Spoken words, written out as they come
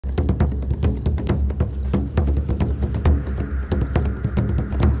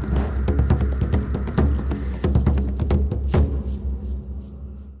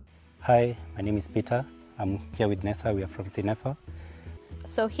Hi, my name is Peter. I'm here with Nessa. We are from Synnefa.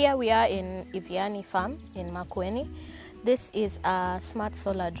 So here we are in Iviani farm in Makueni. This is a smart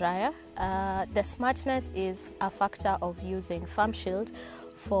solar dryer. The smartness is a factor of using Farm Shield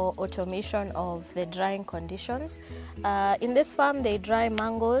for automation of the drying conditions. In this farm they dry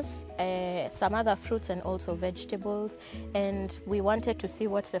mangoes, some other fruits and also vegetables, and we wanted to see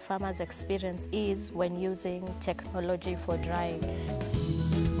what the farmer's experience is when using technology for drying.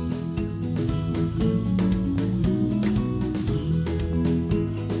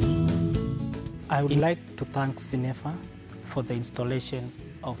 I would like to thank Synnefa for the installation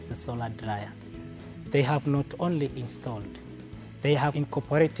of the solar dryer. They have not only installed, they have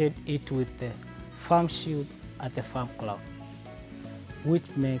incorporated it with the Farm Shield at the Farm Cloud, which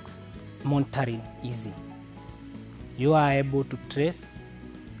makes monitoring easy. You are able to trace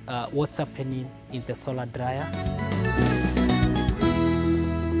what's happening in the solar dryer.